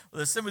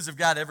The Assemblies of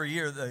God every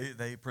year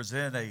they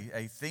present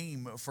a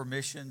theme for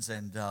missions,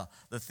 and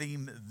the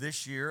theme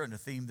this year and the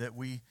theme that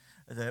we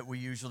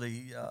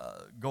usually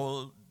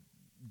go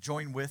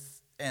join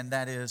with, and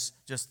that is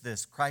just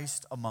this: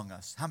 Christ among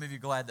us. How many of you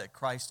are glad that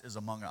Christ is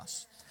among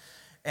us?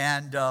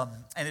 And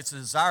it's a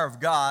desire of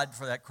God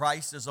for that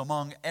Christ is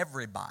among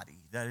everybody,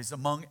 that is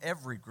among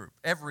every group,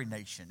 every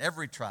nation,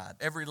 every tribe,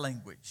 every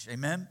language.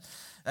 Amen?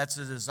 That's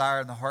the desire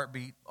and the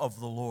heartbeat of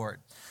the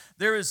Lord.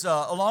 There is,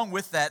 along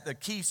with that, the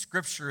key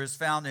scripture is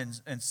found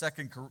in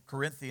 2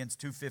 Corinthians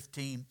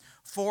 2:15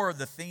 for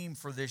the theme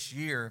for this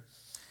year.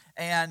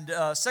 And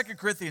 2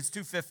 Corinthians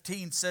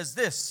 2:15 says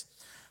this: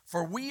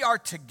 "For we are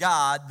to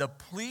God the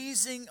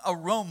pleasing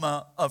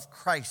aroma of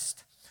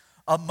Christ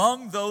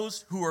among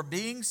those who are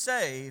being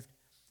saved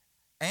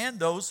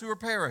and those who are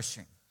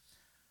perishing."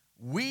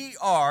 We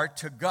are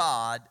to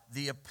God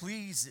the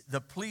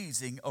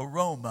pleasing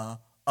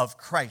aroma of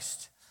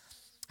Christ.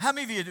 How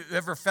many of you have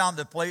ever found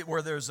a place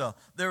where there is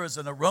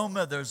an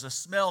aroma, there's a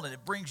smell, and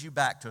it brings you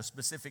back to a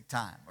specific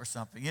time or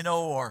something,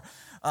 or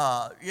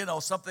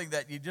something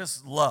that you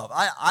just love?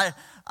 How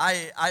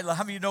many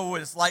of you know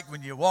what it's like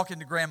when you walk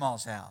into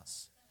grandma's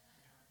house?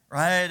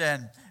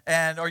 Right,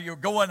 and or you're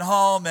going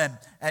home and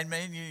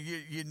man,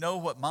 you know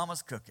what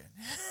mama's cooking.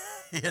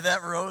 Yeah,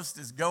 that roast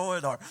is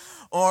going,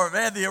 or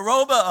man, the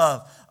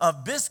aroma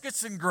of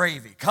biscuits and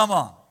gravy. Come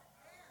on,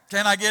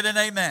 can I get an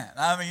amen?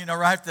 I mean,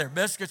 right there,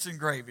 biscuits and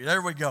gravy.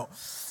 There we go.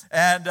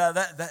 And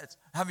that's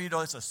how many of you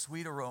know it's a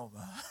sweet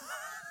aroma?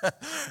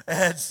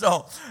 And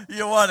so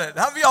you want it.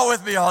 How many of y'all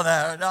with me on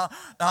that? Now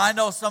I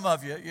know some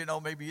of you,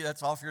 maybe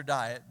that's off your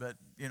diet, but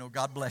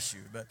God bless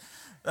you, but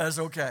that's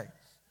okay.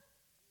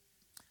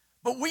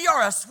 But we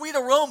are a sweet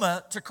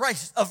aroma to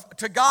Christ,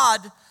 to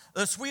God,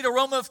 the sweet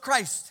aroma of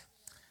Christ.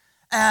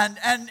 And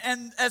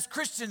as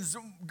Christians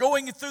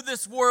going through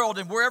this world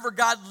and wherever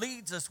God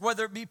leads us,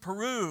 whether it be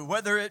Peru,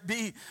 whether it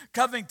be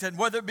Covington,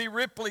 whether it be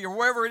Ripley, or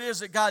wherever it is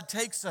that God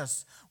takes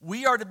us,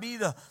 we are to be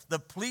the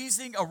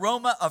pleasing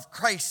aroma of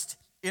Christ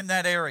in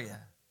that area,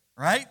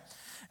 right?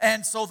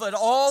 And so that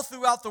all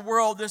throughout the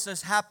world this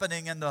is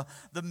happening, and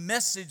the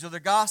message of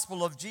the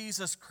gospel of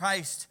Jesus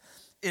Christ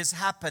is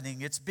happening.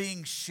 It's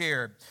being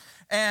shared.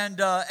 And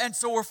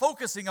so we're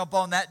focusing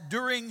upon that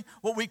during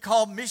what we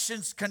call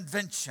Missions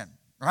Convention,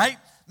 right?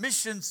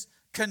 Missions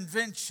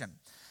Convention.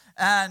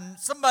 And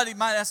somebody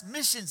might ask,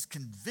 Missions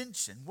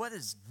Convention,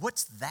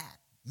 what's that?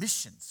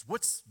 Missions,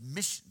 what's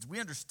missions?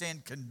 We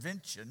understand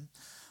convention,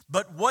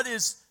 but what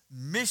is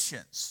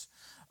missions?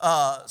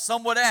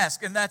 Some would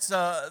ask, and that's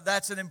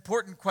an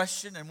important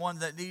question and one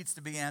that needs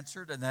to be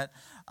answered and that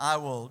I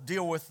will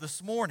deal with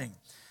this morning.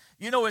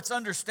 It's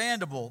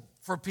understandable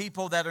for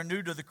people that are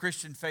new to the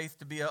Christian faith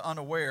to be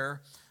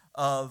unaware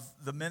of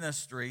the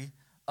ministry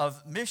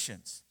of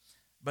missions.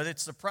 But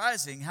it's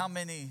surprising how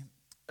many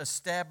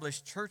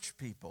established church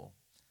people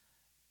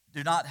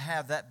do not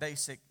have that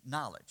basic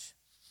knowledge.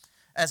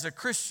 As a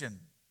Christian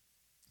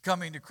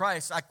coming to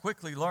Christ, I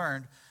quickly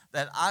learned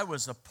that I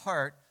was a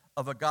part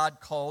of a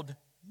God-called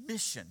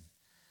mission.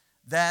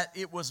 That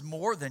it was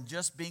more than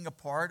just being a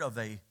part of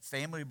a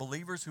family of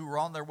believers who were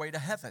on their way to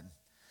heaven.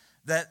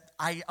 That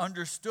I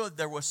understood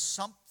there was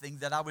something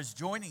that I was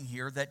joining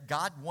here that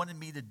God wanted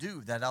me to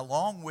do, that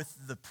along with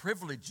the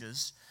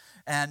privileges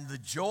and the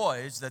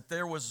joys, that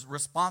there was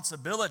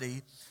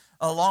responsibility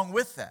along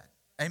with that.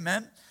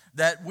 Amen?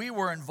 That we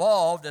were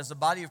involved as a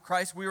body of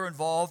Christ, we were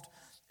involved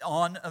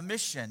on a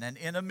mission and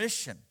in a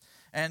mission.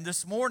 And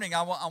this morning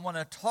I want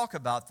to talk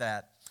about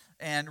that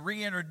and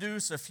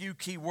reintroduce a few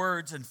key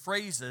words and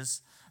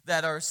phrases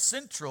that are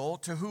central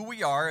to who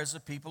we are as a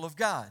people of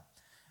God.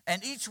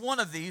 And each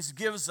one of these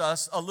gives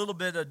us a little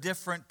bit of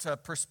different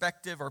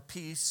perspective or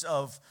piece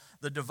of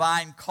the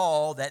divine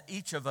call that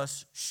each of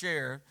us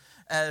share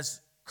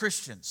as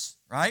Christians,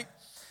 right?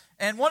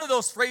 And one of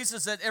those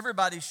phrases that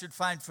everybody should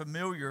find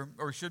familiar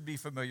or should be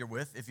familiar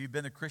with if you've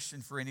been a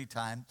Christian for any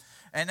time,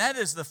 and that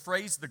is the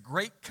phrase, the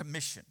Great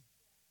Commission.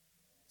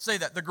 Say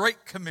that, the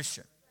Great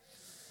Commission.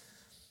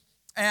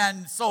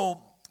 And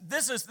so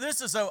this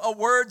is a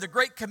word, the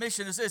Great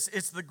Commission is this.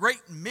 It's the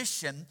great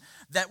mission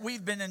that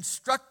we've been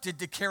instructed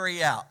to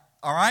carry out,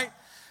 all right?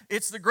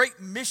 It's the great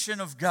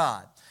mission of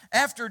God.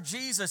 After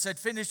Jesus had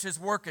finished his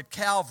work at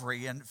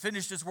Calvary and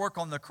finished his work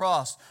on the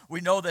cross, we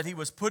know that he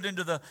was put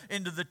into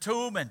the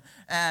tomb,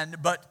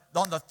 but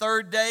on the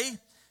third day,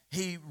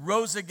 he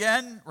rose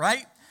again,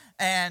 right?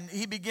 And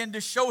he began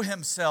to show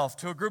himself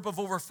to a group of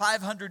over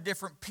 500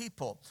 different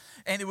people.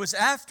 And it was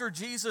after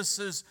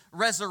Jesus'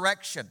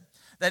 resurrection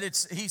that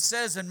he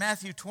says in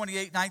Matthew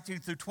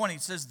 28:19-20,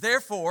 it says,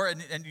 therefore,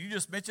 and you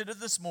just mentioned it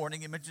this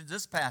morning, you mentioned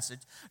this passage,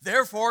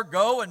 therefore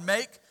go and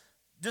make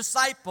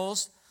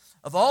disciples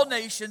of all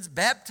nations,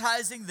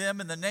 baptizing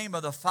them in the name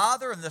of the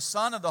Father and the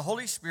Son and the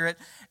Holy Spirit,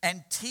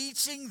 and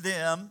teaching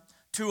them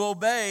to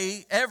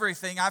obey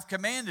everything I've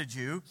commanded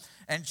you,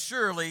 and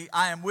surely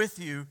I am with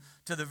you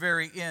to the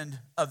very end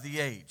of the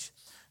age.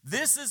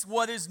 This is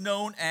what is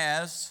known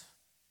as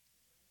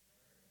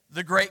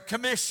the Great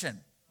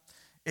Commission.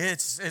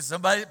 It's, as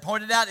somebody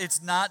pointed out,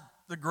 it's not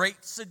the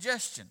Great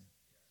Suggestion.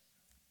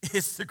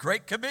 It's the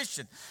Great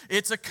Commission.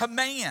 It's a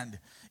command.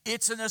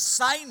 It's an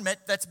assignment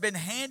that's been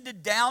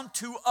handed down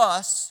to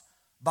us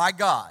by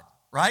God,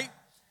 right?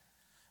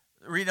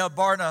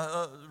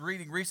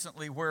 Reading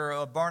recently where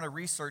a Barna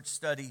research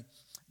study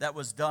that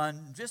was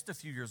done just a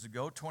few years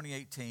ago,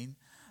 2018,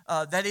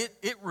 that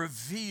it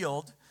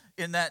revealed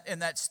in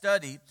that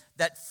study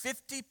that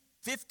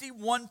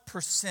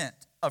 51%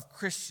 of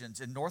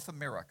Christians in North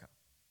America,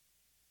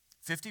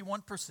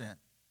 51%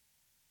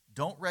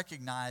 don't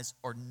recognize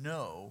or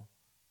know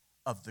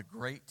of the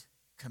Great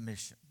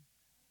Commission.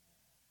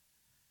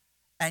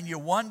 And you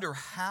wonder,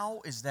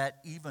 how is that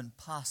even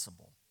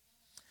possible?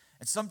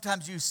 And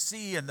sometimes you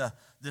see in the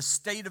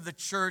state of the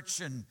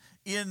church and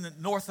in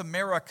North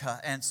America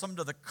and some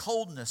of the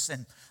coldness,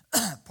 and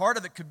part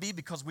of it could be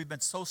because we've been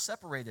so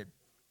separated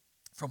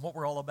from what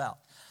we're all about.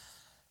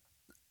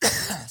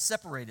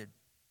 Separated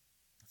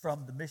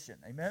from the mission.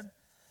 Amen?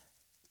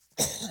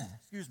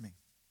 Excuse me.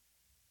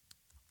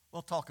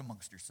 Well, talk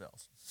amongst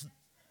yourselves.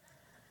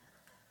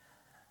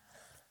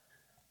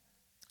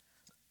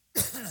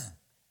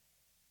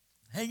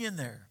 Hang in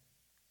there.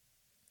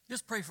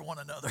 Just pray for one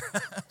another.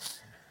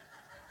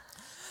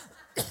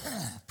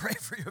 Pray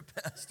for your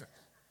pastor.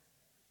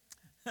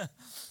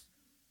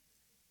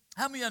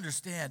 How many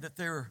understand that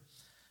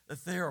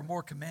there are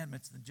more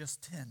commandments than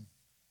just 10?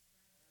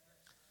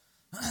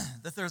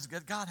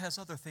 That God has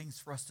other things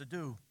for us to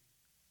do.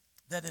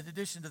 That in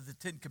addition to the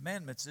 10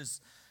 commandments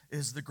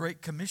is the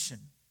Great Commission.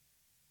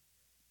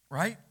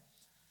 Right?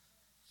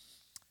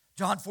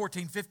 John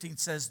 14:15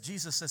 says,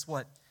 Jesus says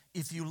what?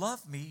 If you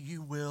love me,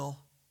 you will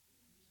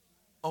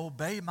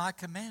obey my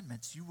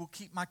commandments. You will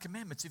keep my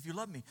commandments if you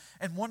love me.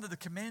 And one of the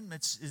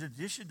commandments, in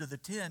addition to the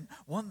 10,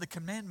 one of the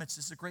commandments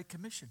is the Great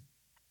Commission.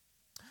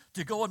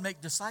 To go and make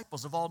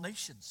disciples of all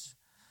nations.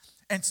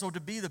 And so to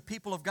be the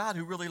people of God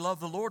who really love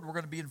the Lord, we're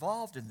going to be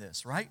involved in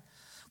this, right?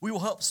 We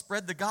will help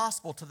spread the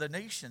gospel to the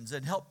nations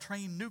and help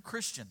train new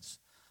Christians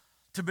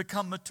to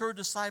become mature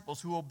disciples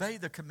who obey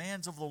the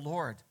commands of the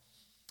Lord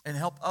and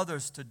help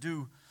others to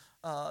do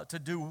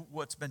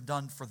what's been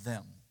done for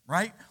them,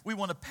 right? We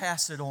want to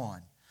pass it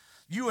on.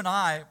 You and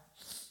I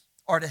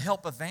are to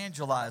help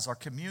evangelize our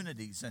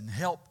communities and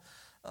help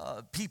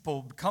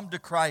people come to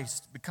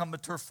Christ, become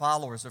mature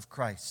followers of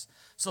Christ.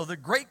 So the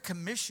Great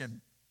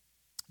Commission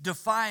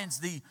defines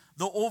the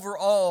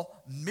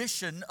overall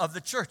mission of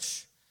the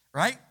church,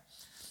 right?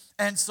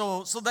 And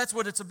so that's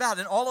what it's about,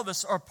 and all of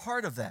us are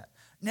part of that.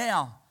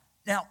 Now,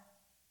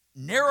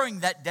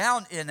 narrowing that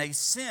down in a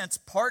sense,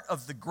 part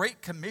of the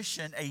Great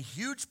Commission, a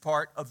huge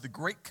part of the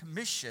Great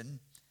Commission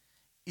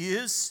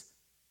is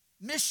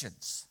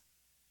missions.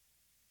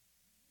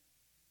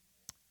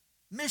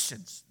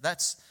 Missions.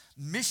 That's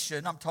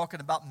mission. I'm talking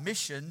about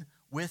mission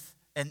with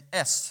an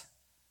S.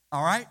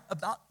 All right?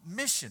 About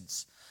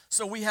missions.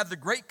 So we have the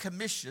Great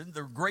Commission,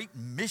 the Great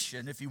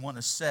Mission, if you want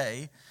to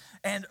say,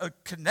 and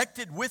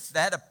connected with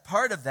that, a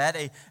part of that,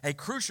 a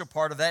crucial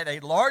part of that, a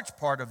large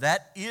part of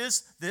that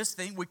is this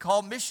thing we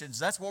call missions.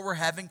 That's what we're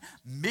having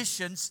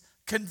missions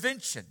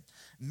convention.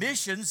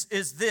 Missions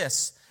is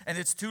this, and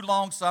it's too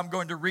long, so I'm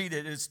going to read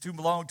it. It's too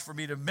long for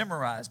me to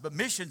memorize, but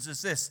missions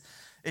is this.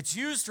 It's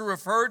used to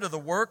refer to the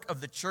work of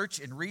the church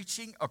in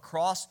reaching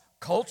across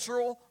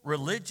cultural,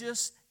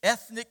 religious,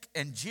 ethnic,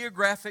 and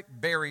geographic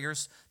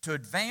barriers to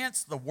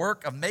advance the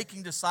work of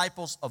making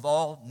disciples of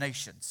all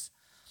nations.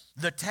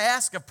 The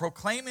task of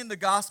proclaiming the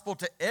gospel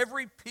to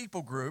every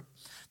people group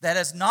that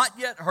has not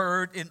yet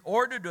heard in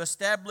order to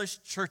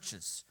establish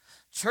churches.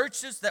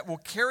 Churches that will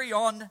carry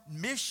on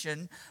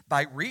mission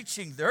by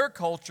reaching their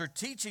culture,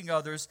 teaching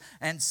others,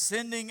 and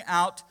sending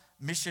out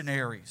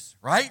missionaries,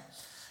 right?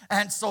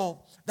 And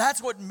so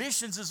that's what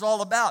missions is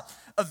all about.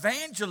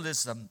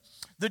 Evangelism.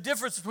 The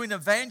difference between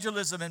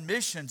evangelism and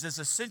missions is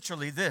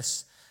essentially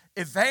this.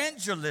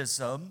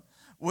 Evangelism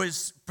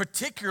was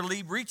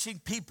particularly reaching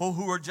people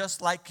who are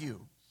just like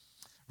you.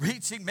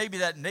 Reaching maybe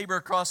that neighbor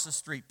across the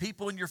street,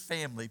 people in your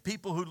family,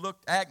 people who look,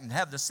 act, and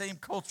have the same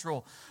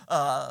cultural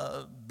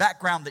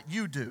background that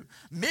you do.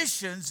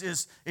 Missions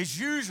is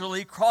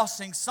usually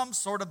crossing some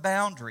sort of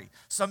boundary,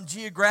 some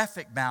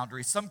geographic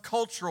boundary, some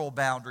cultural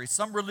boundary,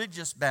 some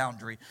religious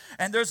boundary.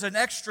 And there's an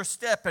extra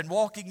step in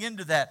walking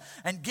into that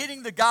and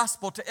getting the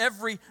gospel to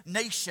every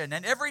nation.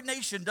 And every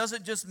nation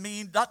doesn't just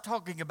mean, not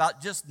talking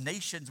about just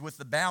nations with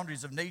the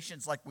boundaries of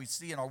nations like we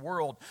see in our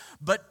world,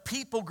 but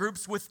people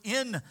groups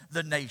within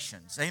the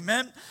nations.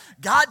 Amen?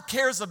 God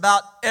cares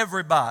about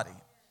everybody.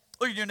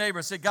 Look at your neighbor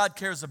and say, God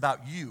cares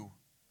about you.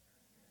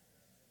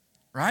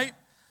 Right?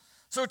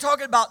 So we're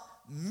talking about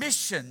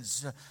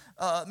missions.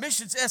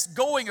 Missions,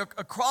 going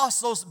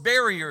across those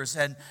barriers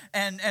and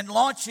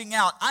launching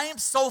out. I am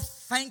so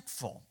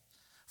thankful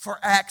for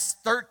Acts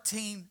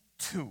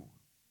 13:2.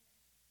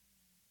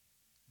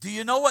 Do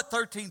you know what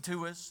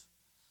 13:2 is?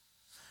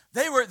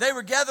 They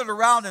were gathered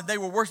around and they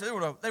were worshiping.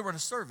 They were in a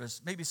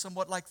service, maybe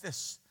somewhat like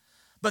this.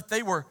 But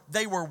they were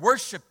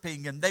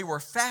worshiping and they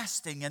were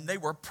fasting and they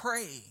were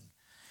praying.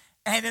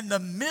 And in the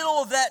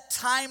middle of that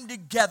time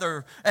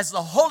together, as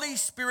the Holy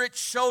Spirit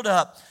showed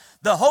up,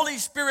 the Holy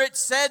Spirit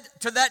said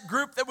to that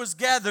group that was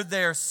gathered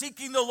there,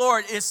 seeking the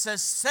Lord, it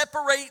says,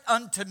 "Separate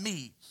unto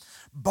me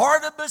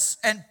Barnabas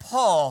and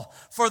Paul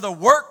for the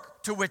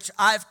work to which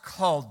I've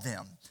called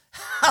them."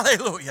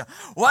 Hallelujah.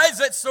 Why is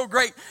that so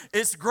great?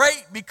 It's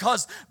great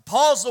because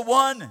Paul's the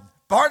one,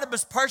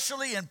 Barnabas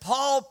partially, and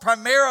Paul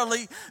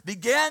primarily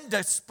began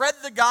to spread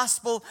the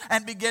gospel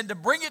and began to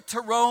bring it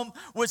to Rome,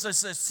 was a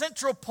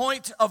central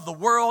point of the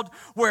world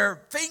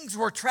where things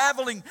were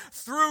traveling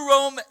through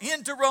Rome,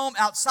 into Rome,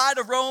 outside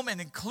of Rome, and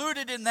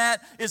included in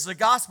that is the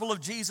gospel of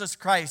Jesus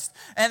Christ.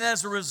 And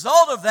as a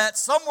result of that,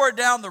 somewhere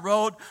down the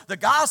road, the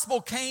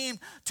gospel came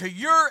to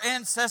your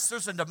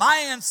ancestors and to my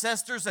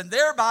ancestors, and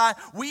thereby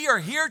we are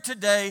here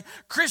today,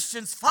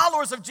 Christians,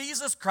 followers of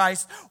Jesus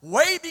Christ,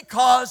 way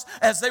because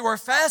as they were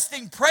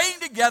fasting, praying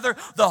together,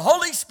 the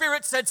Holy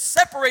Spirit said,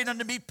 "Separate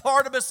unto me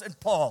Barnabas and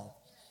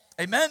Paul."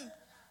 Amen?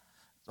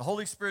 The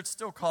Holy Spirit's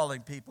still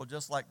calling people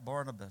just like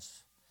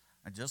Barnabas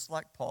and just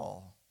like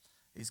Paul.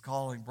 He's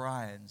calling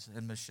Brian's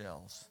and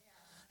Michelle's.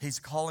 He's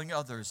calling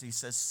others. He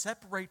says,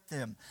 separate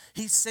them.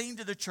 He's saying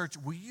to the church,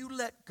 will you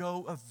let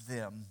go of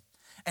them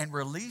and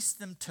release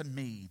them to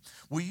me?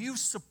 Will you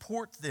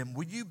support them?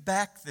 Will you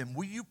back them?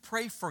 Will you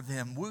pray for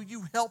them? Will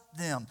you help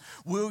them?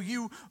 Will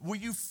you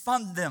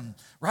fund them?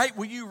 Right?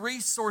 Will you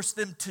resource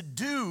them to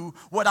do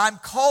what I'm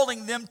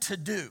calling them to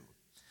do?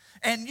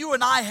 And you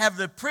and I have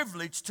the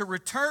privilege to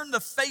return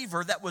the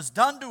favor that was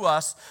done to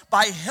us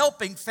by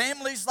helping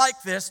families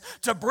like this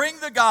to bring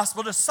the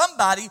gospel to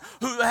somebody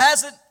who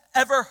hasn't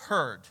ever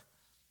heard.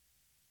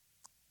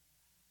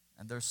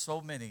 And there's so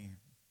many,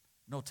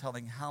 no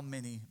telling how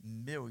many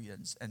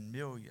millions and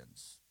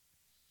millions.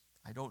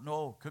 I don't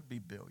know, could be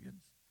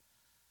billions.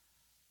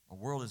 The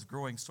world is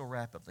growing so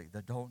rapidly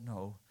that don't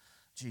know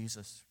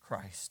Jesus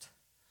Christ.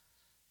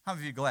 How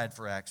many of you glad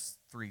for Acts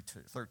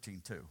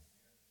 13:2?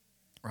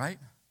 Right?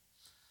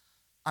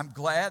 I'm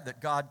glad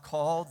that God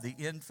called the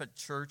infant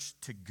church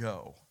to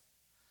go.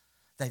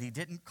 That He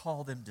didn't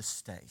call them to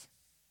stay.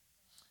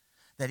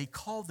 That He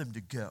called them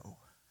to go.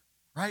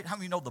 Right? How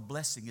many know the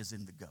blessing is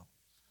in the go?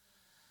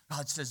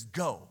 God says,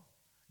 go.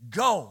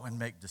 Go and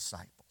make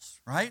disciples,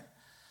 right?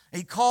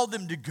 He called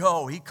them to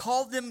go. He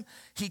called them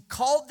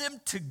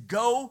to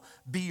go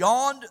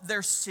beyond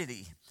their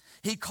city.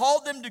 He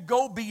called them to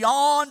go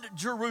beyond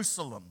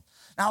Jerusalem.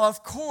 Now,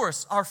 of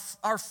course,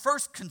 our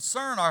first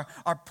concern,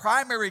 our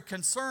primary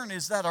concern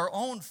is that our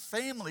own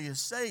family is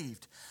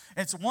saved.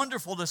 And it's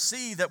wonderful to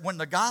see that when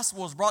the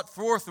gospel is brought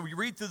forth, and we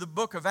read through the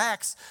book of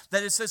Acts,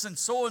 that it says, and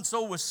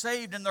so was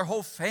saved and their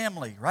whole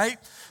family, right?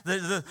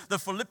 The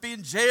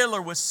Philippian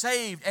jailer was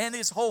saved and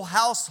his whole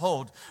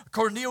household.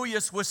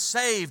 Cornelius was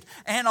saved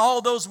and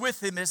all those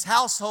with him, his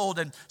household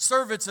and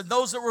servants and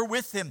those that were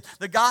with him.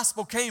 The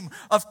gospel came.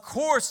 Of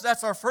course,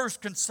 that's our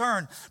first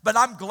concern. But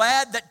I'm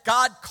glad that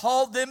God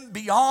called them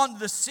beyond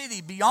the city,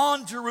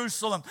 beyond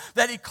Jerusalem,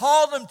 that He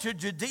called them to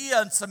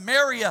Judea and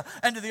Samaria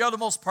and to the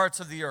uttermost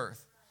parts of the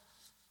earth.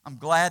 I'm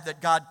glad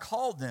that God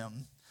called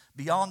them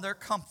beyond their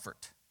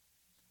comfort.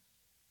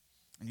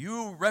 And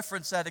you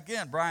referenced that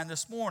again, Brian,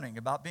 this morning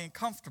about being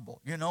comfortable.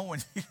 You know,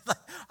 when you're like,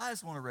 I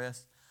just want to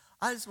rest.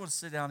 I just want to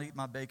sit down and eat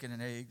my bacon and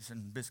eggs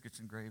and biscuits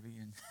and gravy.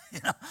 And,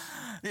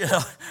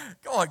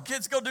 go on,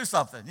 kids, go do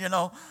something,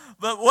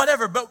 But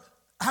whatever. But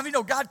how many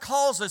know God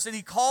calls us, and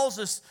He calls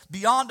us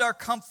beyond our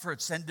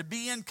comforts and to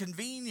be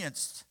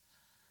inconvenienced.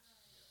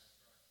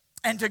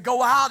 And to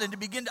go out and to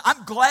begin to,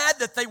 I'm glad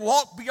that they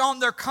walked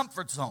beyond their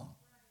comfort zone.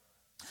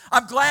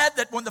 I'm glad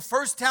that when the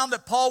first town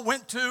that Paul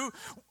went to,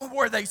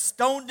 where they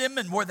stoned him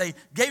and where they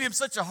gave him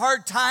such a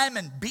hard time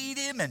and beat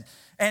him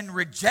and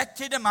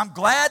rejected him, I'm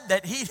glad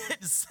that he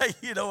didn't say,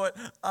 you know what,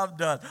 I'm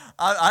done.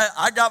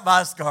 I got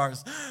my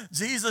scars.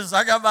 Jesus,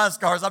 I got my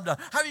scars. I'm done.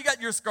 How have you got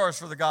your scars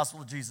for the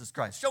gospel of Jesus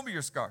Christ? Show me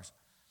your scars.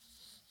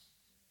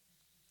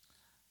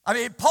 I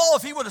mean, Paul,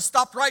 if he would have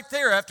stopped right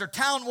there after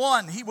town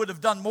one, he would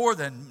have done more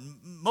than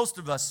most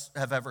of us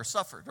have ever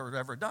suffered or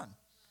ever done.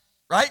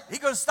 Right? He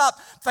could have stopped.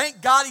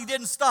 Thank God he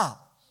didn't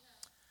stop.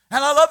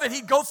 And I love it.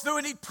 He'd go through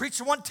and he'd preach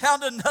one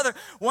town to another,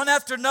 one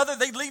after another.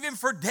 They'd leave him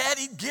for dead.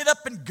 He'd get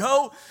up and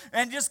go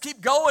and just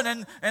keep going.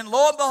 And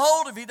lo and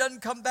behold, if he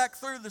doesn't come back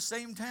through the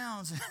same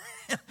towns,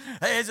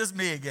 hey, it's just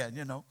me again,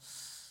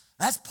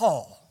 That's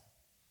Paul.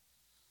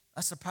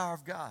 That's the power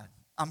of God.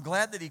 I'm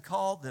glad that He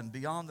called them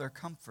beyond their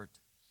comfort.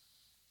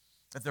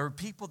 That there were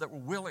people that were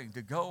willing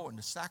to go and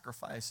to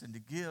sacrifice and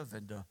to give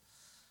and to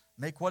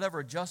make whatever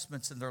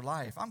adjustments in their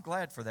life. I'm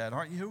glad for that,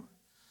 aren't you?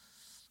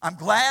 I'm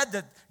glad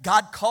that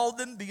God called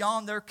them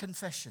beyond their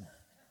confession.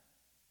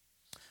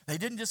 They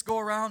didn't just go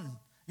around,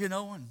 and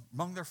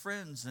among their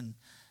friends and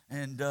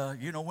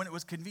when it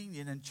was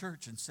convenient in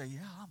church and say,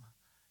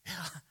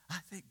 I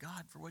thank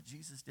God for what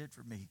Jesus did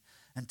for me,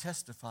 and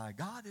testify,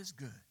 God is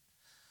good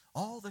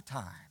all the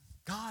time.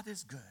 God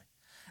is good.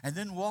 And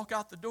then walk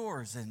out the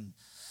doors and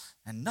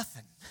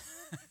nothing.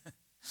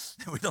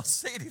 We don't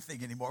say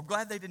anything anymore. I'm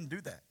glad they didn't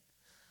do that.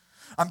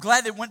 I'm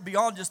glad it went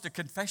beyond just a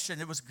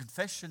confession. It was a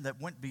confession that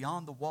went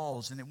beyond the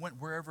walls, and it went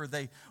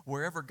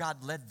wherever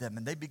God led them.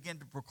 And they began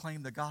to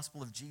proclaim the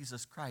gospel of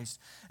Jesus Christ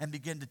and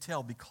begin to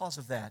tell, because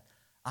of that,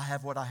 I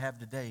have what I have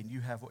today, and you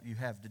have what you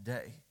have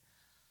today.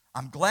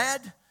 I'm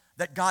glad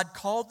that God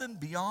called them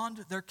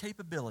beyond their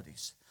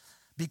capabilities,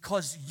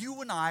 because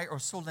you and I are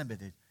so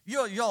limited.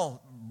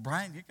 Y'all,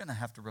 Brian, you're going to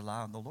have to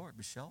rely on the Lord.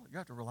 Michelle, you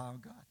have to rely on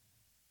God.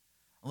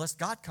 Unless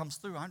God comes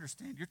through, I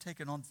understand you're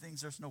taking on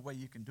things, there's no way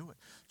you can do it.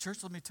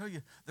 Church, let me tell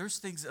you, there's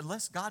things,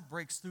 unless God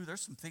breaks through,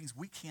 there's some things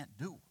we can't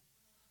do.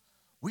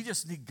 We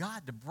just need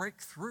God to break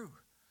through.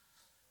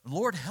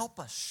 Lord, help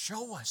us,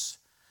 show us.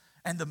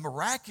 And the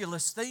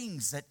miraculous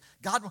things that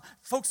God,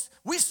 folks,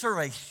 we serve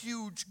a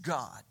huge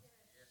God.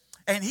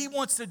 And He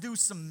wants to do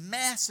some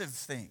massive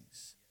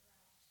things.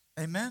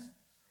 Amen?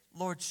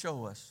 Lord,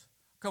 show us.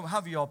 Come,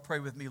 have you all pray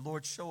with me.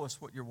 Lord, show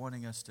us what you're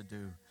wanting us to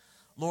do.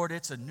 Lord,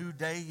 it's a new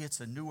day. It's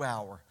a new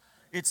hour.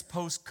 It's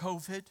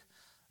post-COVID.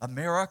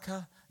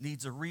 America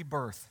needs a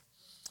rebirth.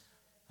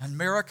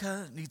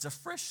 America needs a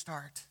fresh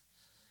start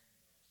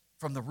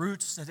from the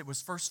roots that it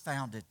was first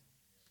founded.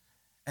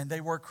 And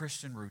they were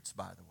Christian roots,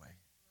 by the way.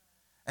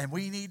 And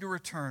we need to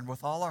return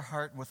with all our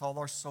heart and with all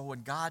our soul.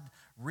 And God,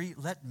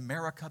 let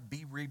America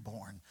be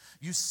reborn.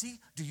 You see,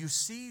 do you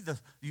see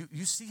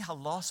you see how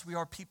lost we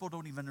are? People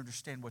don't even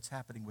understand what's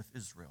happening with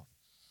Israel.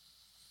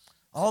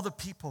 All the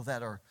people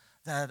that are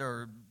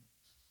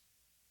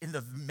in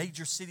the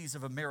major cities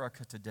of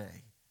America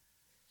today,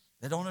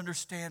 they don't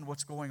understand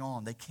what's going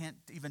on. They can't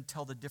even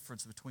tell the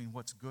difference between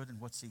what's good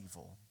and what's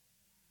evil.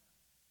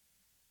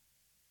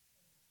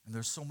 And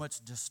there's so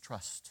much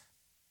distrust.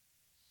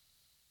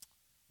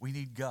 We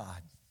need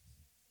God.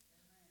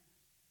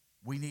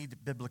 We need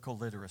biblical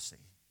literacy.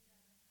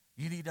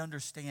 You need to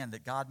understand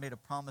that God made a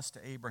promise to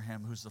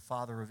Abraham, who's the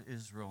father of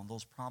Israel, and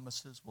those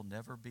promises will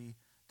never be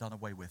done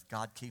away with.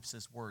 God keeps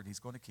His word. He's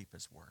going to keep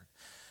His word.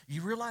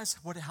 You realize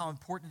how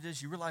important it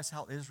is? You realize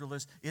how Israel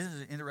is?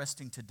 Isn't it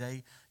interesting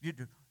today?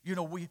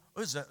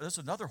 There's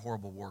another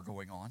horrible war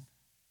going on.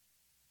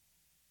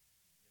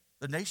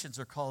 The nations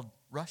are called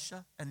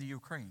Russia and the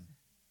Ukraine.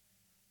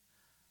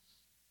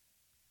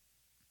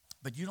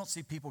 But you don't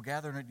see people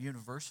gathering at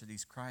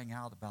universities crying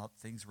out about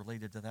things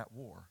related to that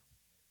war,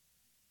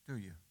 do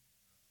you?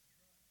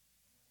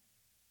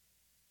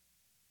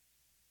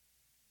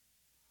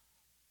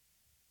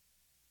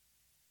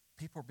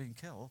 People are being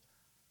killed.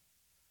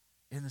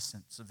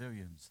 Innocent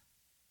civilians.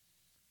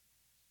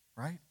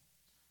 Right?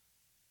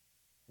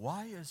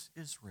 Why is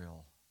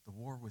Israel, the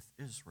war with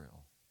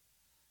Israel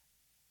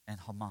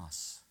and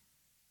Hamas,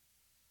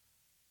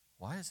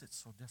 why is it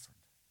so different?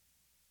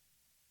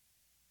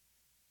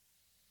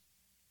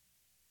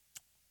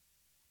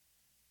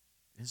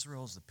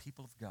 Israel is the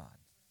people of God.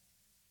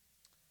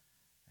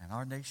 And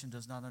our nation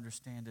does not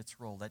understand its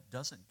role. That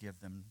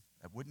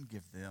wouldn't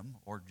give them,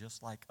 or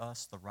just like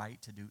us, the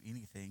right to do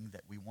anything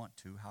that we want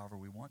to, however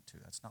we want to.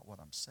 That's not what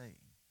I'm saying.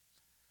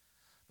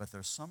 But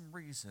there's some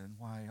reason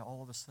why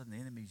all of a sudden the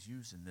enemy's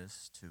using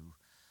this to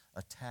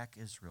attack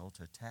Israel,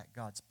 to attack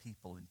God's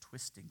people, and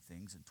twisting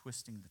things and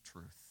twisting the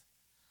truth.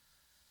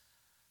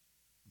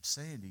 I'm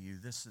saying to you,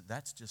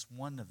 that's just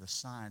one of the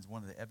signs,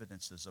 one of the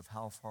evidences of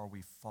how far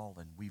we've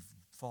fallen. We've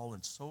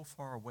fallen so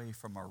far away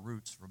from our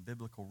roots, from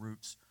biblical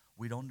roots.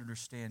 We don't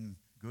understand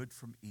good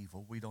from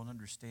evil. We don't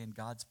understand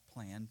God's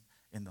plan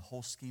in the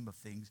whole scheme of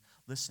things.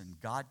 Listen,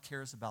 God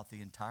cares about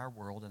the entire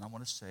world, and I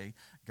want to say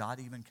God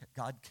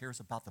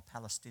cares about the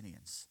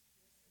Palestinians.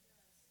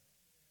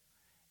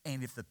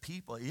 And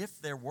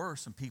if there were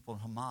some people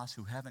in Hamas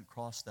who haven't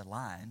crossed the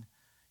line,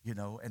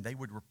 and they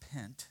would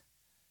repent,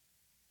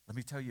 let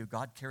me tell you,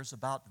 God cares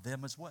about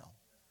them as well.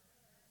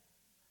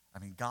 I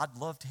mean, God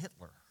loved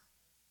Hitler.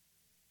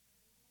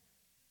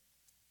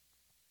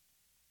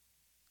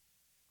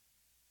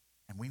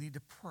 And we need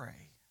to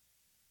pray.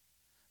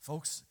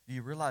 Folks, do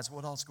you realize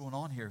what else is going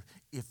on here?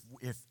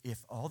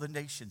 If all the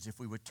nations, if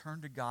we would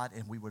turn to God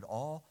and we would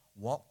all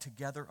walk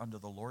together under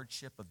the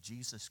lordship of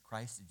Jesus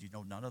Christ, did you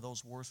know none of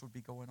those wars would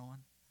be going on?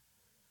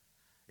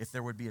 If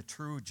there would be a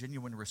true,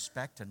 genuine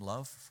respect and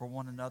love for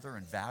one another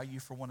and value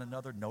for one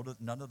another,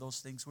 none of those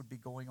things would be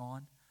going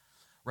on,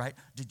 right?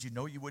 Did you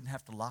know you wouldn't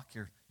have to lock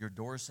your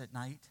doors at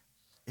night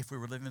if we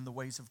were living in the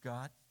ways of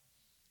God,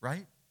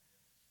 right?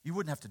 You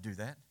wouldn't have to do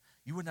that.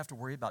 You wouldn't have to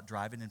worry about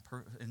driving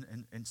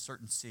in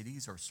certain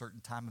cities or a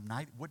certain time of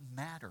night. It wouldn't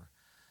matter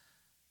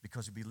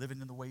because you'd be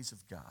living in the ways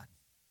of God.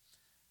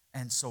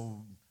 And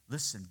so,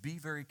 listen, be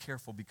very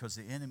careful, because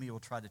the enemy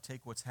will try to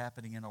take what's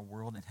happening in our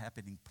world and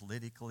happening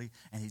politically,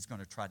 and he's going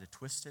to try to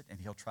twist it, and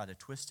he'll try to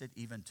twist it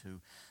even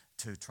to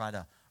try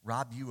to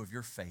rob you of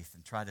your faith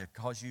and try to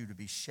cause you to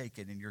be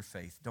shaken in your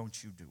faith.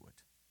 Don't you do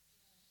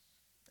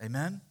it.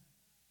 Amen?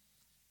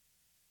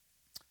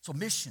 So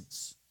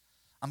missions.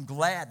 I'm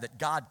glad that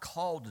God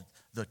called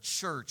the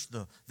church,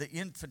 the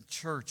infant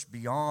church,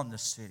 beyond the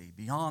city,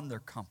 beyond their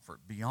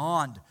comfort,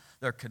 beyond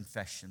their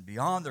confession,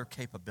 beyond their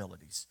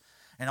capabilities.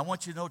 And I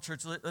want you to know,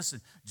 church, listen,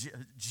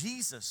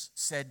 Jesus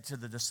said to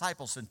the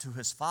disciples and to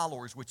his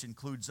followers, which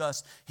includes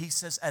us, he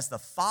says, as the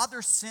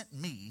Father sent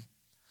me,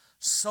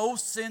 so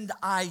send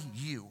I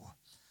you.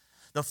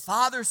 The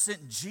Father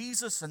sent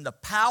Jesus in the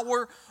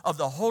power of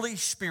the Holy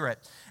Spirit.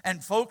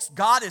 And folks,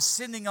 God is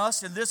sending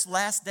us in this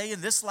last day,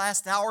 in this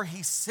last hour,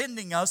 He's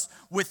sending us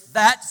with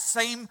that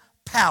same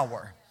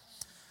power.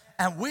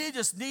 And we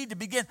just need to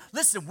begin.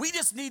 Listen, we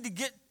just need to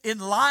get in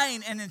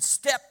line and in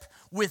step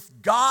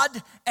with God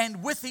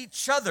and with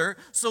each other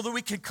so that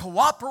we can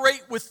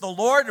cooperate with the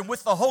Lord and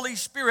with the Holy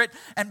Spirit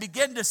and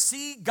begin to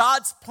see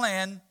God's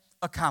plan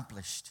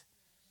accomplished.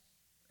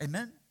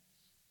 Amen?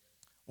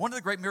 One of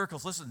the great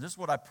miracles, listen, this is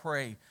what I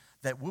pray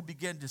that we'll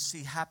begin to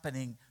see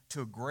happening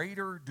to a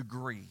greater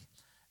degree.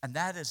 And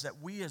that is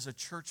that we as a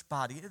church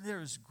body,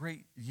 there's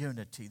great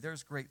unity.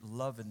 There's great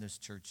love in this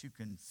church. You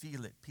can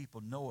feel it.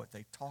 People know it.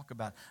 They talk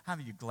about it. How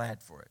many of you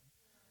glad for it?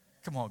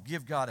 Come on,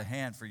 give God a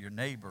hand for your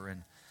neighbor.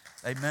 And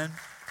amen.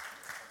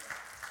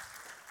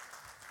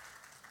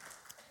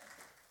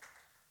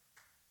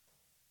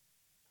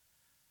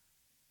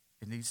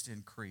 It needs to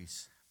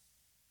increase.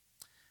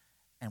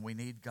 And we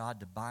need God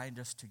to bind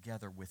us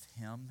together with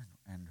Him.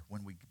 And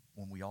when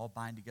we all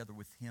bind together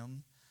with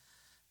Him,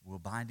 we'll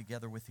bind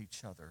together with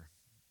each other.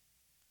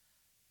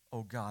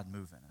 Oh, God,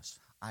 move in us.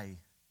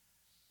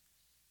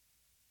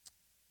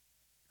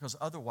 Because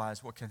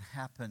otherwise what can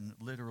happen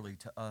literally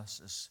to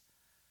us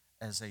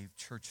as a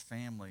church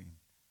family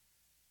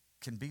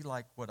can be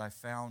like what I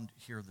found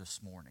here this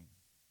morning.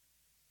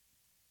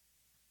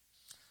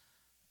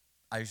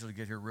 I usually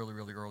get here really,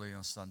 really early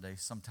on Sunday.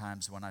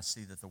 Sometimes when I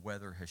see that the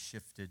weather has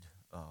shifted,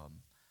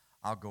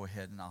 I'll go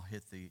ahead and I'll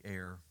hit the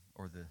air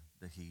or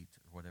the heat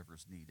or whatever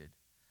is needed.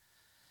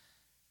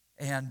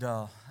 And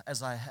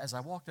as I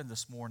walked in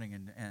this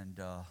morning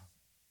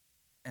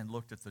and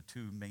looked at the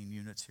two main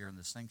units here in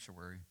the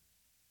sanctuary,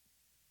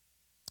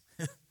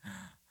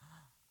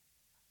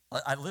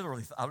 I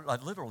literally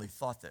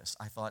thought this.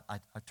 I thought I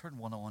turned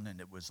one on and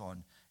it was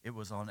on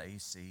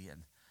AC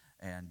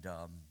and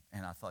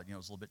I thought, it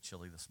was a little bit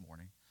chilly this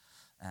morning,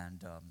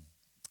 and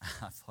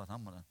I thought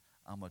I'm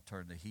gonna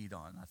turn the heat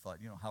on. I thought,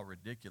 how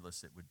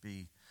ridiculous it would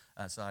be.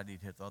 So I need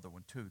to hit the other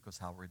one too, because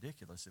how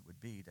ridiculous it would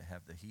be to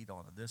have the heat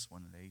on of this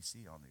one and the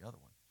AC on the other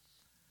one.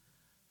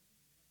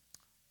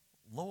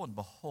 Lo and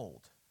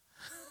behold,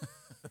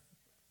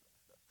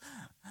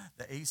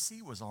 the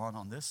AC was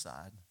on this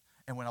side,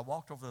 and when I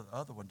walked over to the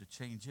other one to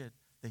change it,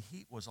 the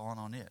heat was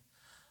on it.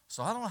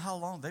 So I don't know how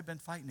long they've been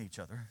fighting each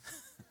other.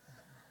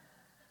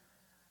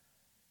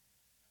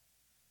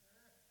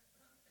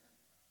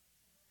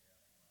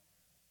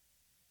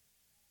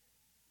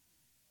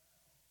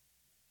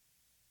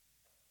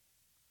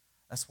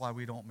 That's why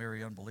we don't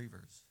marry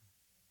unbelievers.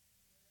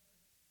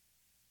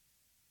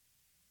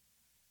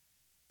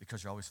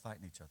 Because you're always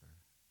fighting each other.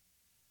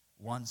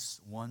 One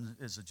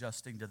is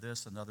adjusting to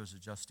this, another's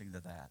adjusting to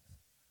that.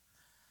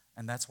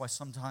 And that's why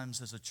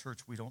sometimes as a church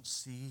we don't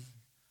see,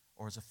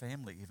 or as a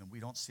family even, we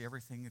don't see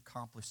everything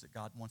accomplished that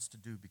God wants to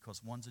do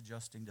because one's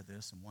adjusting to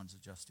this and one's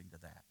adjusting to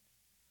that.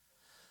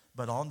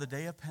 But on the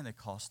day of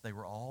Pentecost, they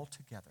were all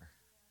together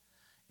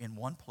in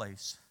one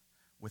place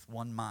with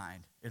one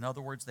mind. In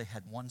other words, they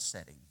had one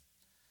setting.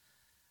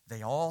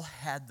 They all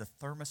had the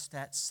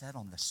thermostat set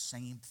on the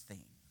same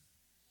thing.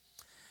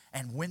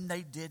 And when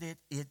they did it,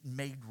 it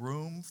made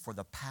room for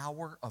the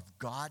power of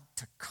God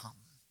to come.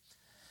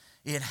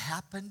 It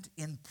happened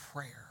in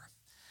prayer.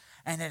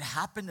 And it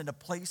happened in a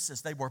place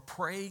as they were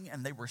praying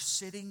and they were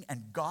sitting,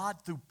 and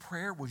God through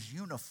prayer was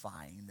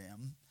unifying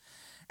them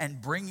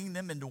and bringing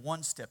them into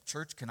one step.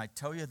 Church, can I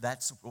tell you,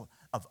 that's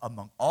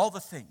among all the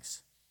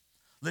things.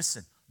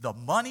 Listen, the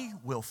money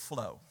will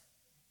flow.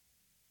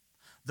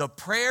 The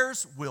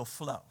prayers will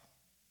flow.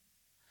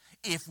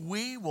 If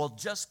we will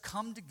just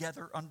come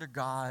together under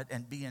God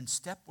and be in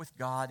step with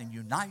God and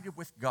united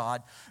with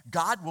God,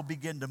 God will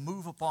begin to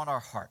move upon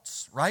our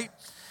hearts, right?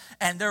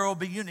 And there will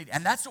be unity.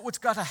 And that's what's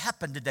got to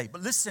happen today.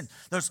 But listen,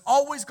 there's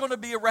always going to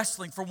be a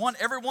wrestling. For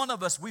every one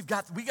of us, we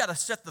got to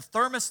set the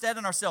thermostat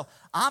in ourselves.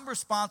 I'm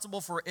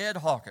responsible for Ed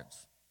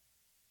Hawkins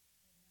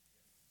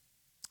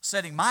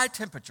setting my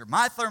temperature,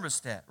 my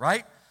thermostat,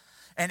 right?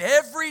 And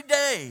every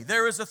day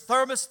there is a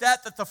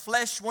thermostat that the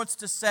flesh wants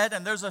to set,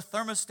 and there's a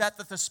thermostat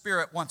that the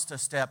Spirit wants to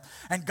step.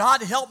 And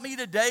God, help me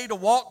today to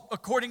walk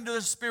according to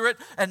the Spirit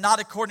and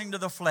not according to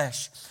the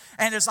flesh.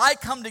 And as I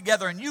come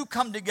together and you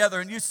come together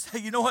and you say,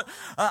 you know what,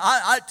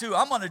 I too,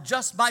 I'm going to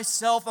adjust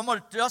myself. I'm going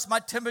to adjust my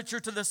temperature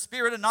to the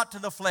Spirit and not to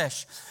the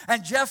flesh.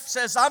 And Jeff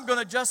says, I'm going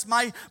to adjust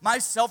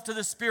myself to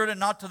the Spirit and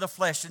not to the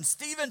flesh. And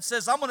Stephen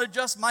says, I'm going to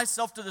adjust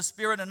myself to the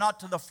Spirit and not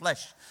to the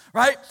flesh.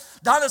 Right?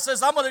 Donna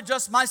says, I'm going to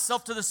adjust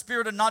myself to the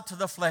Spirit and not to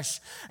the flesh.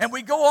 And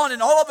we go on,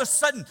 and all of a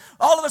sudden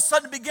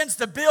begins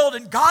to build.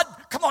 And God,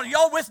 come on,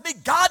 y'all with me?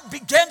 God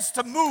begins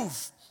to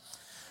move.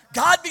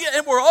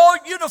 And we're all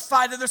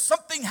unified, and there's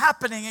something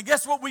happening. And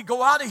guess what? We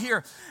go out of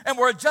here, and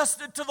we're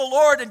adjusted to the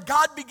Lord, and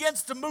God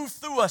begins to move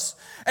through us.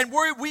 And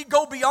we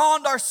go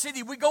beyond our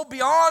city. We go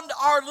beyond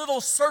our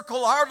little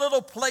circle, our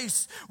little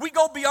place. We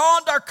go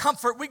beyond our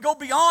comfort. We go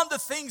beyond the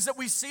things that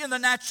we see in the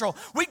natural.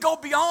 We go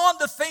beyond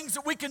the things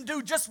that we can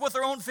do just with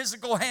our own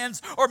physical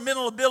hands or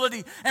mental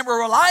ability. And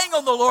we're relying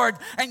on the Lord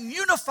and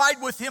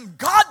unified with Him.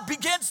 God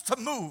begins to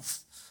move.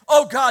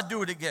 Oh, God,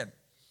 do it again.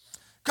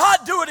 God,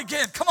 do it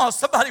again. Come on,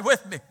 somebody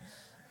with me.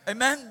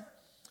 Amen.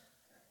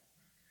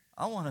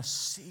 I want to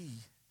see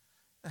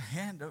the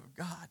hand of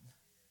God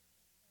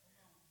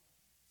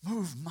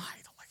move mightily.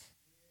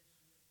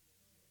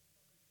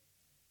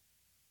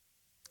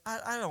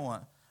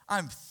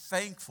 I'm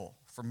thankful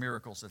for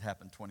miracles that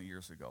happened 20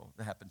 years ago,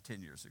 that happened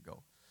 10 years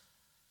ago.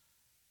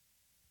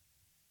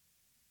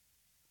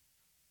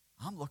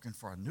 I'm looking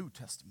for a new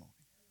testimony.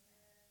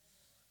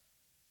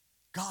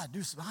 God,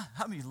 do some.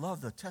 How many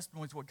love the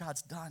testimonies of what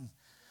God's done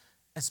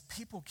as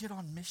people get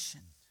on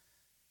mission?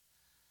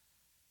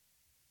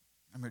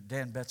 I remember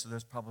Dan Betzer,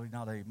 there's probably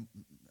not a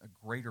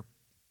greater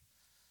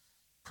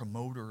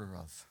promoter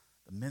of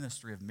the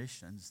ministry of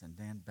missions than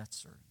Dan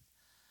Betzer.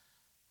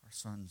 Our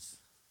sons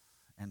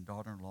and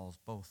daughter-in-laws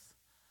both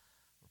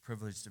were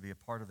privileged to be a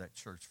part of that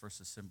church,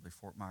 First Assembly,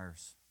 Fort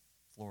Myers,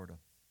 Florida.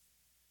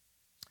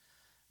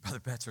 Brother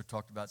Betzer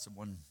talked about some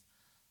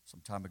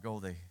time ago.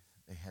 They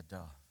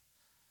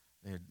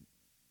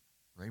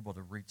were able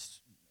to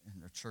reach in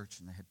their church,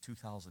 and they had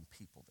 2,000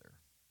 people there.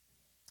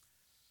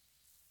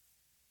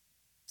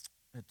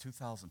 They had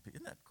 2,000 people.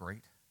 Isn't that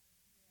great?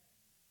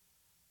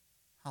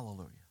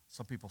 Hallelujah.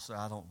 Some people say,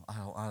 I don't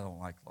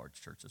like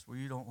large churches. Well,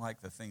 you don't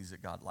like the things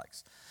that God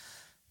likes.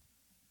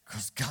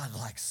 Because God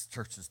likes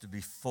churches to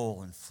be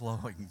full and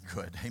flowing and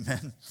good.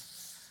 Amen.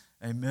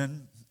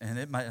 Amen. And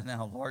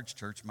a large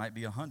church might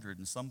be 100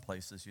 in some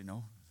places, you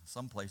know.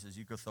 Some places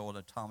you could throw an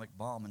atomic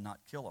bomb and not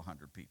kill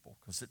 100 people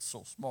because it's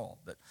so small.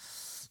 But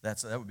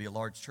that would be a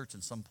large church in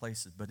some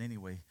places. But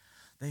anyway,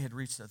 they had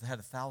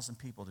 1,000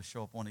 people to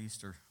show up one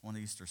Easter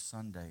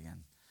Sunday,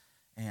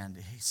 and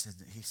he said,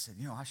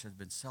 you know, I should have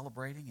been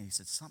celebrating. And he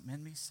said, something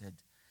in me said,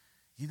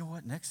 you know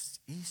what? Next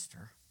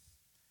Easter,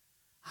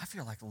 I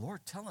feel like the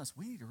Lord telling us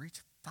we need to reach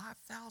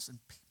 5,000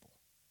 people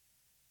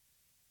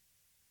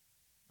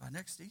by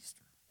next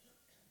Easter.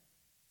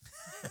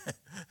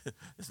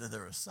 So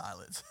there was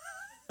silence.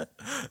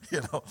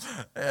 You know,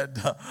 and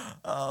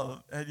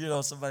you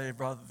know, somebody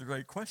brought the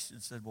great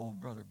question, said, well,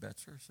 Brother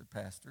Betzer,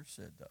 pastor,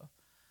 said,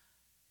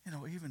 you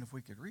know, even if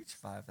we could reach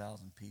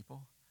 5,000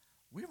 people,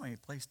 we don't have any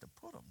place to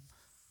put them.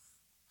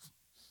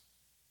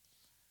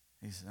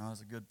 He said, no,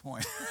 that's a good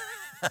point.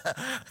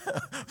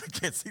 We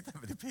can't see that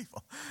many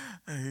people.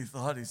 And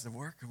he said,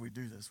 where can we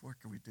do this? Where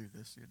can we do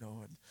this? You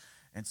know,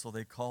 and so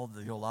they called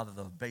a lot of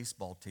the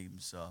baseball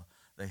teams.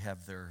 They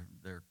have their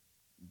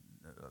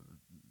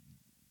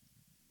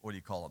what do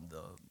you call them?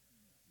 The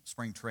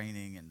spring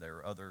training and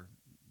their other,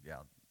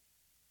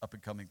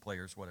 up-and-coming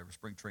players, whatever,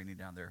 spring training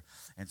down there.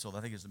 And so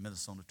I think it was the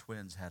Minnesota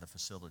Twins had a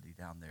facility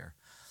down there,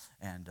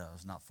 and it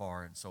was not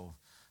far. And so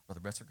Brother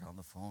Betzer got on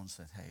the phone and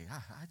said, hey,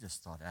 I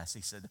just thought,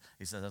 he said,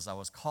 as I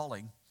was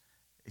calling,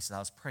 he said, I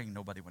was praying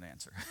nobody would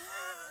answer.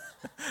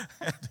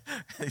 And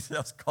he said,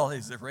 I was calling,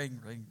 he said, ring,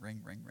 ring,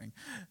 ring, ring, ring.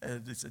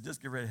 And he said,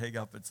 just get ready to hang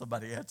up, and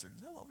somebody answered.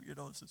 Hello, you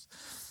know, this is.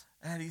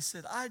 And he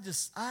said, I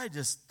just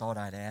thought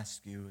I'd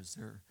ask you,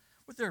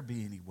 would there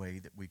be any way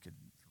that we could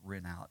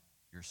rent out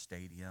your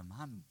stadium?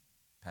 I'm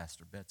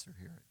Pastor Betzer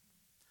here at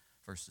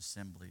First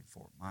Assembly in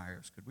Fort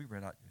Myers. Could we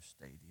rent out your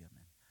stadium?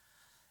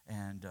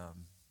 And the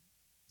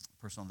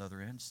person on the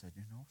other end said,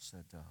 you know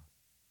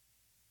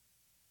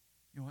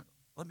what,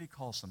 let me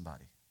call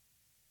somebody.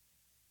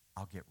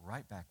 I'll get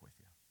right back with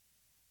you.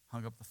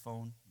 Hung up the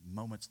phone.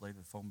 Moments later,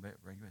 the phone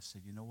rang. I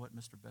said, you know what,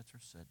 Mr. Betzer?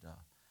 Said,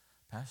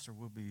 Pastor,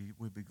 we'll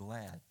be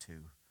glad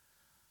to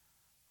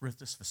rent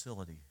this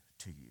facility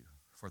to you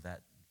for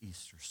that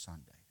Easter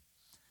Sunday.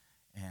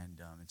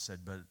 And it said,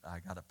 but I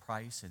got a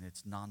price, and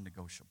it's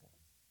non-negotiable.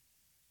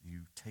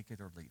 You take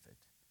it or leave it.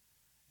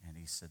 And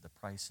he said, the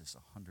price is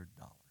 $100.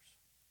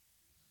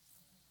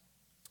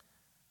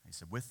 He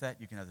said, with that,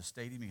 you can have the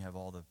stadium, you can have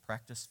all the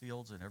practice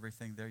fields and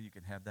everything there. You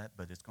can have that,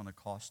 but it's going to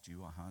cost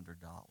you $100.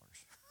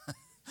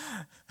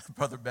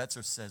 Brother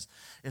Betzer says,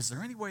 is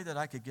there any way that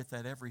I could get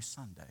that every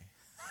Sunday?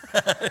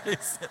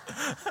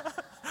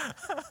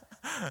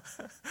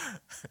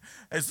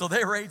 And so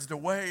they arranged a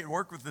way and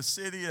worked with the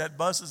city and had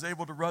buses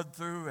able to run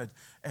through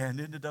and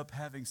ended up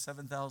having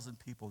 7,000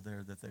 people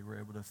there that they were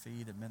able to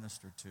feed and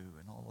minister to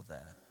and all of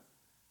that.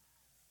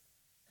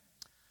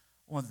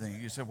 One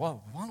thing, you said,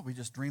 well, why don't we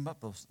just dream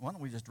up this?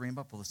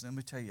 Let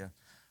me tell you,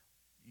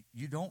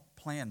 you don't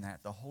plan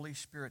that. The Holy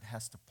Spirit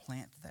has to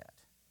plant that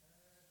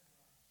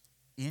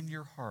in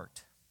your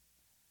heart.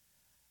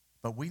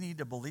 But we need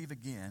to believe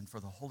again for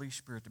the Holy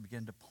Spirit to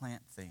begin to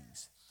plant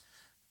things.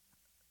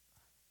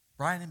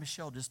 Brian and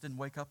Michelle just didn't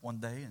wake up one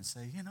day and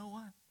say, you know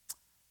what,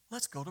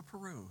 let's go to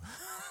Peru.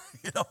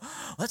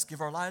 Let's give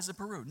our lives to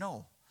Peru.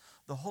 No,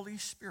 the Holy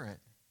Spirit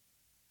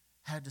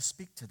had to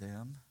speak to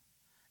them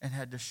and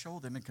had to show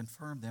them and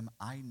confirm them,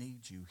 I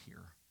need you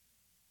here.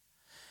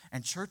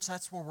 And church,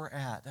 that's where we're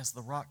at as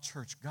the Rock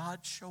Church. God,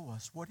 show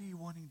us, what are you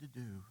wanting to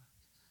do?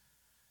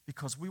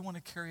 Because we want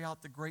to carry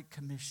out the Great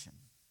Commission.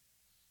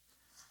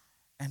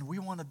 And we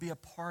want to be a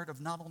part of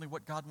not only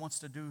what God wants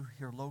to do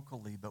here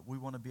locally, but we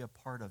want to be a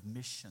part of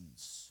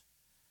missions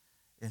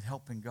in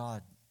helping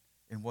God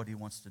in what he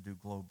wants to do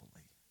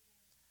globally.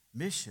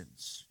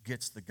 Missions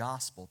gets the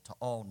gospel to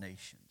all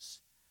nations.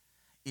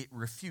 It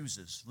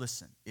refuses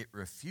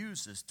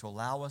to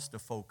allow us to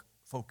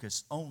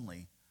focus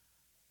only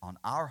on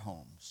our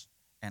homes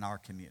and our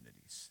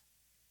communities.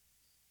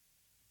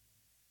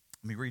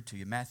 Let me read to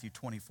you. Matthew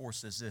 24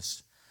 says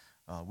this.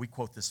 We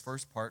quote this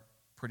first part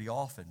pretty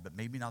often, but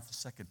maybe not the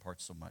second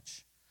part so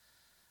much.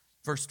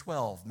 Verse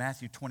 12,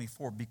 Matthew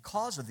 24,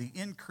 because of the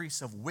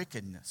increase of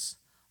wickedness,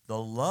 the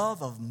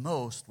love of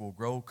most will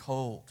grow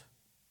cold.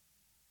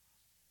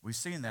 We've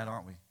seen that,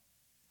 aren't we?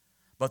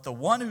 But the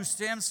one who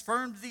stands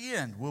firm to the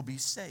end will be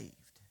saved.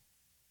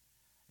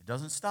 It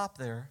doesn't stop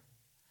there.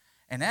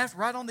 And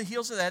right on the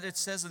heels of that, it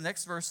says, the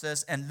next verse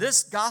says, and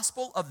this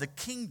gospel of the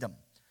kingdom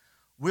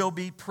will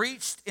be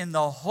preached in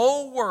the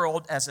whole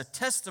world as a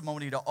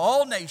testimony to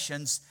all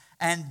nations,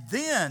 and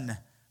then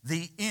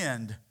the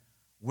end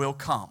will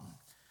come.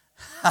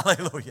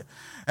 Hallelujah.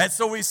 And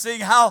so we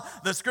sing how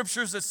the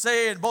scriptures that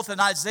say, in both in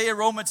Isaiah,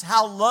 Romans,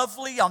 how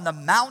lovely on the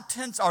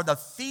mountains are the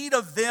feet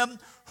of them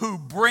who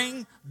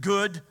bring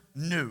good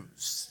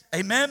news.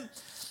 Amen?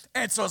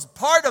 And so as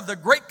part of the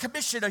Great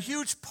Commission, a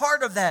huge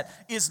part of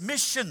that is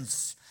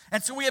missions.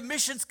 And so we have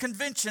missions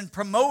convention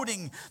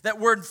promoting that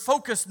we're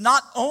focused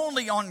not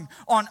only on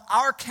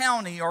our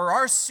county or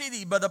our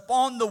city, but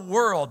upon the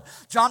world.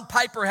 John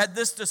Piper had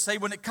this to say,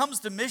 when it comes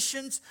to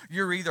missions,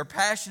 you're either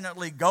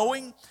passionately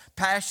going,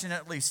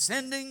 passionately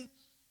sending,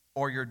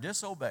 or you're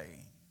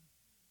disobeying.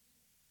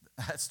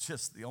 That's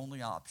just the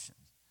only option.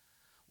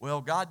 Well,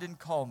 God didn't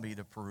call me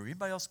to Peru.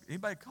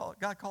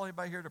 God call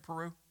anybody here to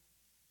Peru?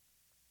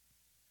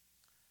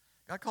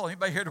 God call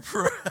anybody here to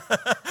Peru?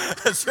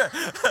 That's right.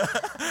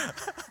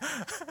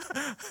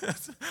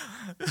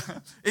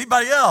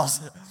 Anybody else?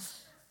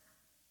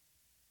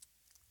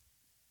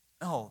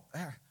 Oh,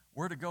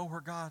 we're to go where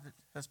God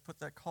has put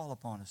that call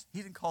upon us.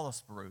 He didn't call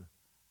us to Peru.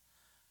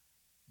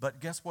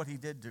 But guess what he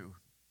did do?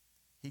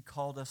 He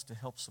called us to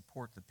help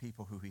support the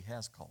people who he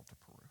has called to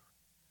Peru.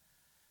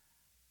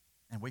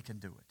 And we can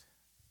do it.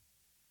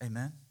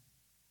 Amen?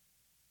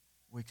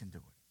 We can do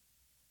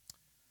it.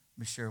 Let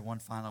me share one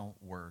final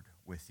word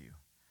with you,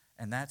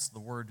 and that's the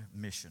word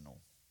missional.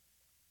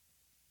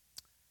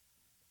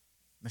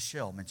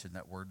 Michelle mentioned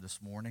that word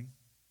this morning,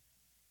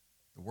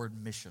 the word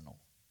missional.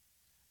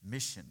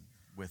 Mission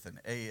with an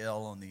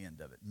A-L on the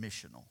end of it,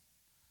 missional.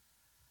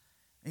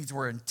 It means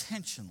we're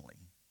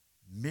intentionally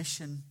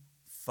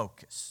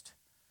mission-focused.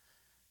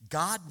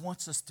 God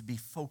wants us to be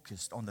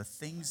focused on the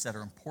things that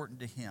are important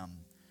to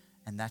him,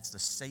 and that's the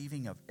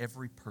saving of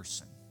every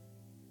person.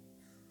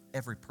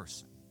 Every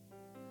person.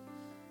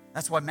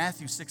 That's why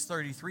Matthew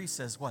 6:33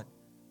 says what?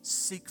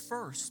 Seek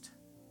first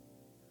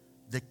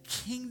the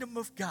kingdom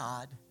of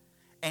God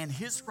and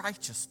his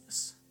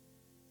righteousness.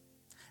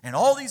 And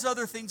all these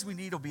other things we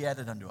need will be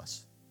added unto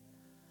us.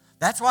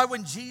 That's why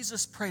when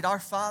Jesus prayed, our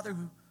Father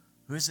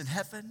who is in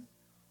heaven,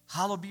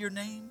 hallowed be your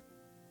name.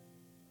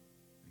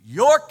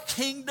 Your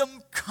kingdom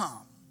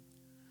come.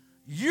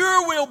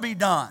 Your will be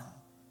done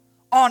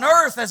on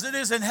earth as it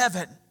is in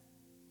heaven.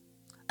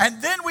 And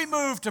then we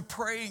move to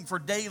praying for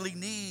daily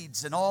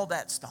needs and all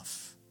that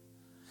stuff.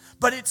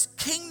 But it's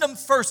kingdom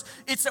first.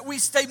 It's that we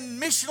stay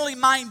missionally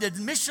minded,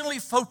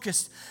 missionally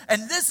focused.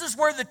 And this is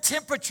where the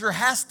temperature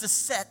has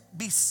to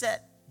be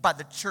set by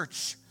the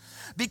church.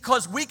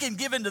 Because we can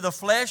give into the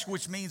flesh,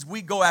 which means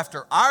we go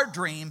after our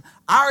dream,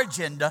 our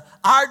agenda,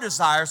 our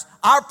desires,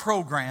 our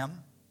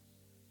program.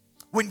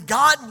 When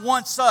God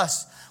wants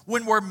us,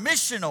 when we're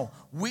missional,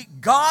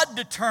 God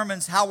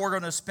determines how we're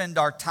going to spend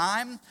our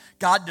time.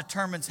 God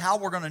determines how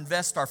we're going to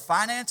invest our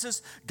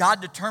finances.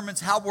 God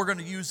determines how we're going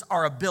to use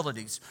our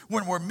abilities.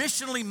 When we're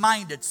missionally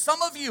minded,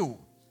 some of you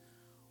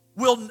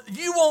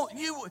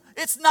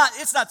it's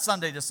not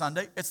Sunday to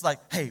Sunday. It's like,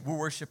 hey, we're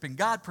worshiping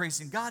God,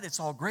 praising God. It's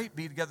all great,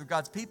 be together with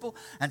God's people.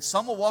 And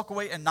some will walk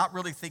away and not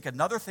really think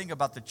another thing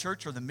about the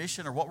church or the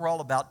mission or what we're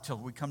all about till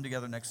we come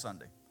together next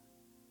Sunday.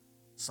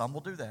 Some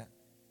will do that.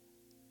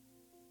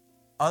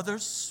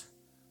 Others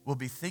will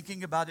be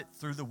thinking about it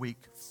through the week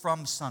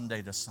from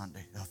Sunday to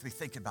Sunday. They'll be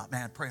thinking about,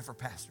 man, I'm praying for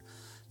pastor.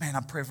 Man,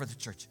 I'm praying for the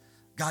church.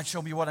 God,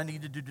 show me what I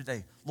need to do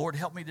today. Lord,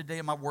 help me today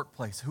in my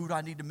workplace. Who do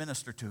I need to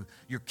minister to?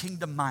 You're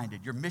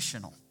kingdom-minded. You're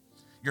missional.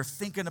 You're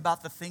thinking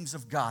about the things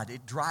of God.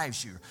 It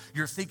drives you.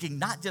 You're thinking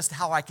not just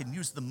how I can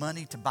use the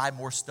money to buy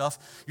more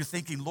stuff. You're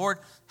thinking, Lord,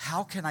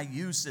 how can I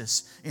use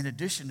this in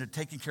addition to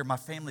taking care of my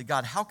family?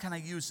 God, how can I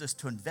use this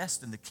to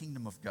invest in the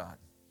kingdom of God?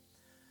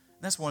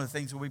 That's one of the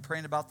things we'll be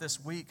praying about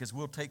this week is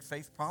we'll take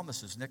faith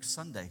promises next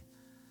Sunday.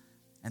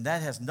 And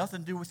that has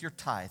nothing to do with your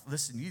tithe.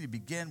 Listen, you need to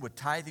begin with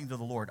tithing to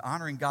the Lord,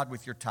 honoring God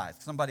with your tithe.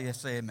 Somebody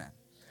say amen.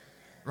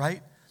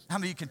 Right? How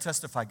many of you can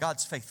testify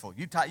God's faithful?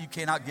 You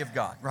cannot give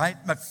God, right?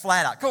 But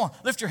flat out. Come on,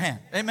 lift your hand.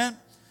 Amen.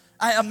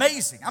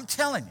 Amazing. I'm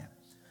telling you.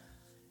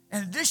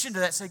 In addition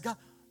to that, say, God,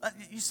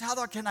 you say,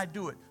 how can I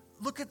do it?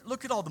 Look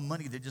at all the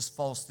money that just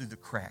falls through the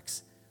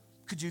cracks.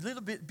 Could you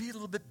be a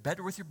little bit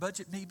better with your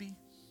budget maybe?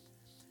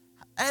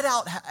 Add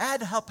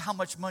up how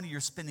much money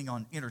you're spending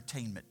on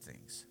entertainment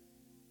things.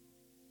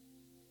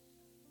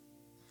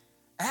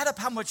 Add up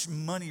how much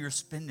money you're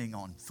spending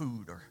on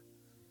food or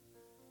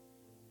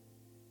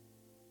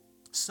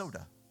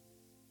soda.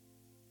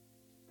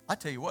 I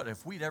tell you what,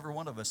 if every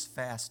one of us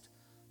fast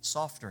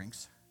soft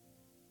drinks,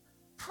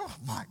 oh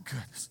my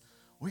goodness,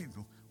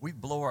 we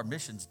blow our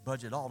missions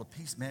budget all to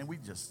pieces, man.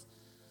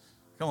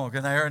 Come on,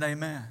 can I hear an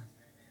amen?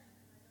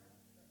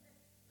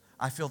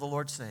 I feel the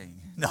Lord saying,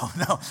 no.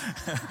 No.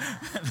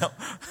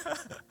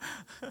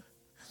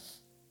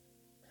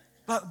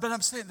 But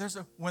I'm saying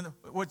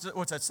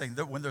what's that saying?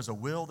 When there's a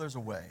will, there's a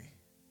way.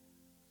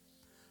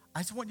 I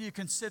just want you to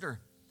consider,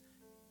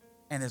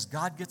 and as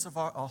God gets a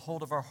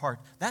hold of our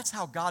heart, that's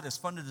how God has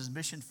funded his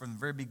mission from the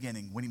very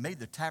beginning. When he made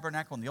the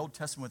tabernacle in the Old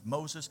Testament with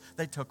Moses,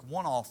 they took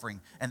one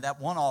offering, and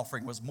that one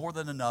offering was more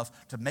than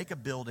enough to make a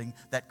building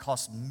that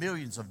cost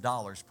millions of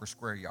dollars per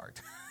square yard.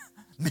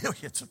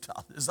 Millions of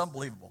dollars. It's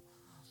unbelievable.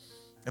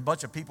 A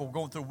bunch of people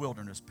going through the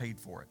wilderness paid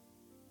for it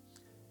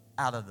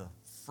out of the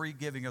free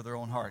giving of their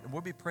own heart. And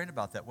we'll be praying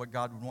about that, what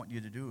God would want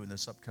you to do in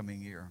this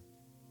upcoming year.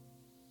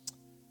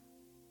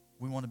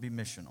 We want to be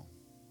missional.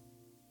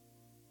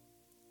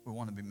 We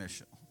want to be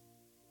missional.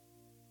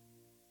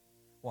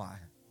 Why?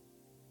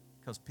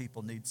 Because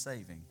people need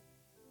saving.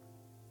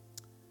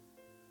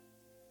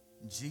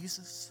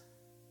 Jesus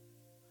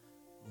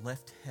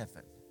left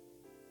heaven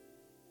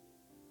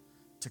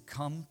to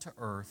come to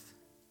earth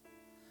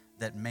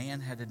that man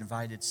had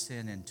invited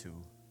sin into,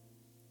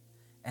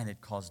 and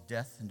it caused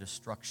death and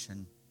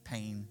destruction,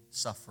 pain,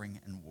 suffering,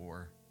 and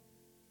war.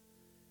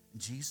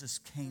 Jesus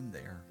came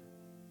there,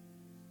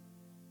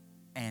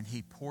 and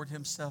he poured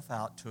himself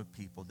out to a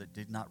people that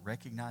did not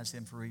recognize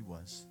him for who he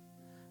was.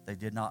 They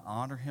did not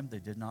honor him. They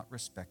did not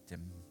respect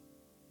him.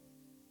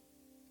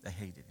 They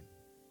hated him.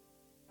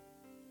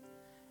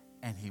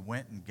 And he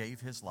went and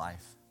gave his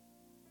life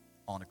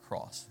on a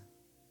cross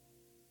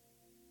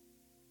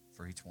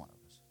for each one of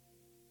us.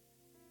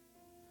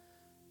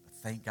 But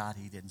thank God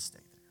he didn't stay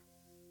there.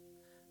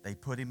 They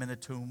put him in a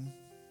tomb,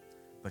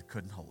 but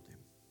couldn't hold him.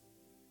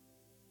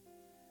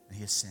 And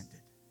he ascended.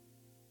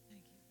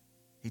 Thank you.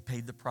 He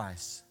paid the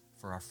price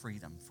for our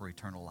freedom, for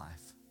eternal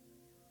life.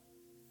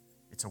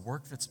 It's a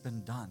work that's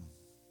been done,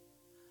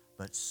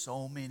 but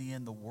so many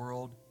in the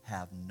world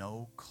have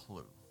no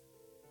clue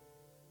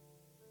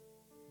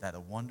that a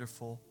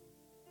wonderful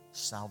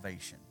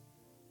salvation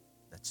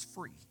that's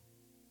free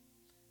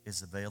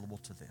is available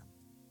to them.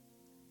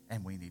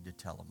 And we need to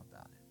tell them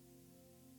about it.